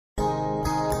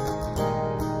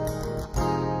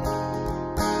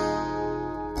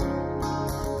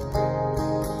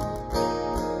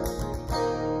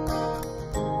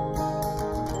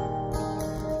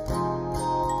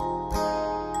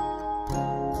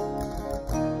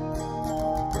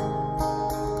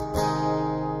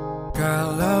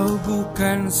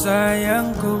bukan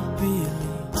sayang ku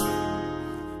pilih,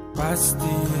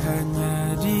 pasti hanya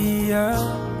dia.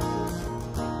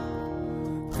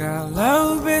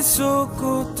 Kalau besok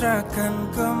ku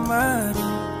takkan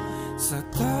kemari,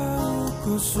 setahu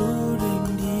ku suling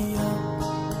dia.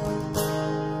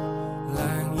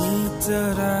 Langit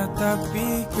cerah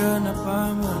tapi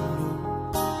kenapa mendung?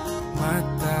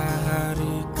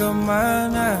 Matahari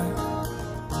kemana?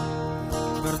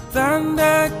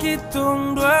 Bertanda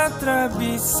hitung dua tak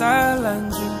bisa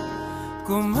lanjut.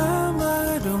 Ku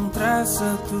mama dong tak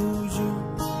setuju.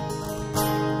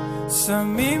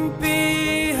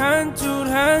 Semimpi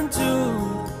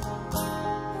hancur-hancur,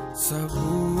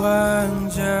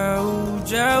 sebuang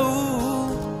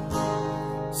jauh-jauh.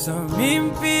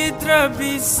 Semimpi tak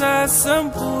bisa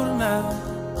sempurna,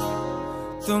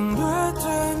 tung dua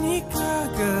tak nikah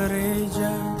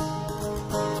gereja.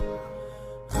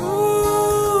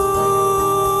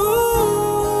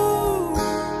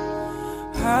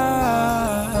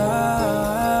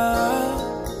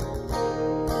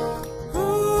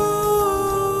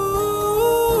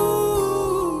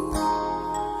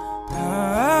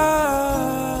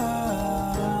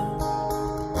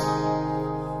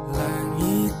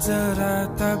 Cerah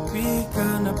tapi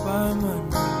kenapa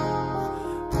mendung?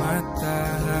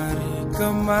 Matahari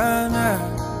kemana?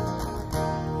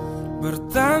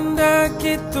 Bertanda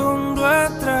hitung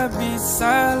dua tak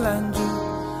bisa lanjut.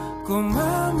 Ku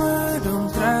mama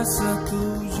dong tak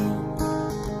setuju.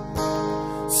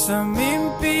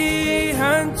 Semimpi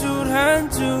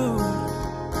hancur-hancur,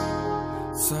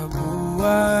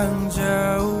 sebuang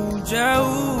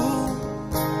jauh-jauh.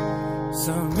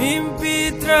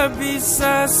 Semimpi tak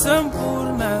bisa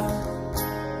sempurna,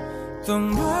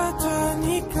 tung dua tak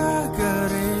nikah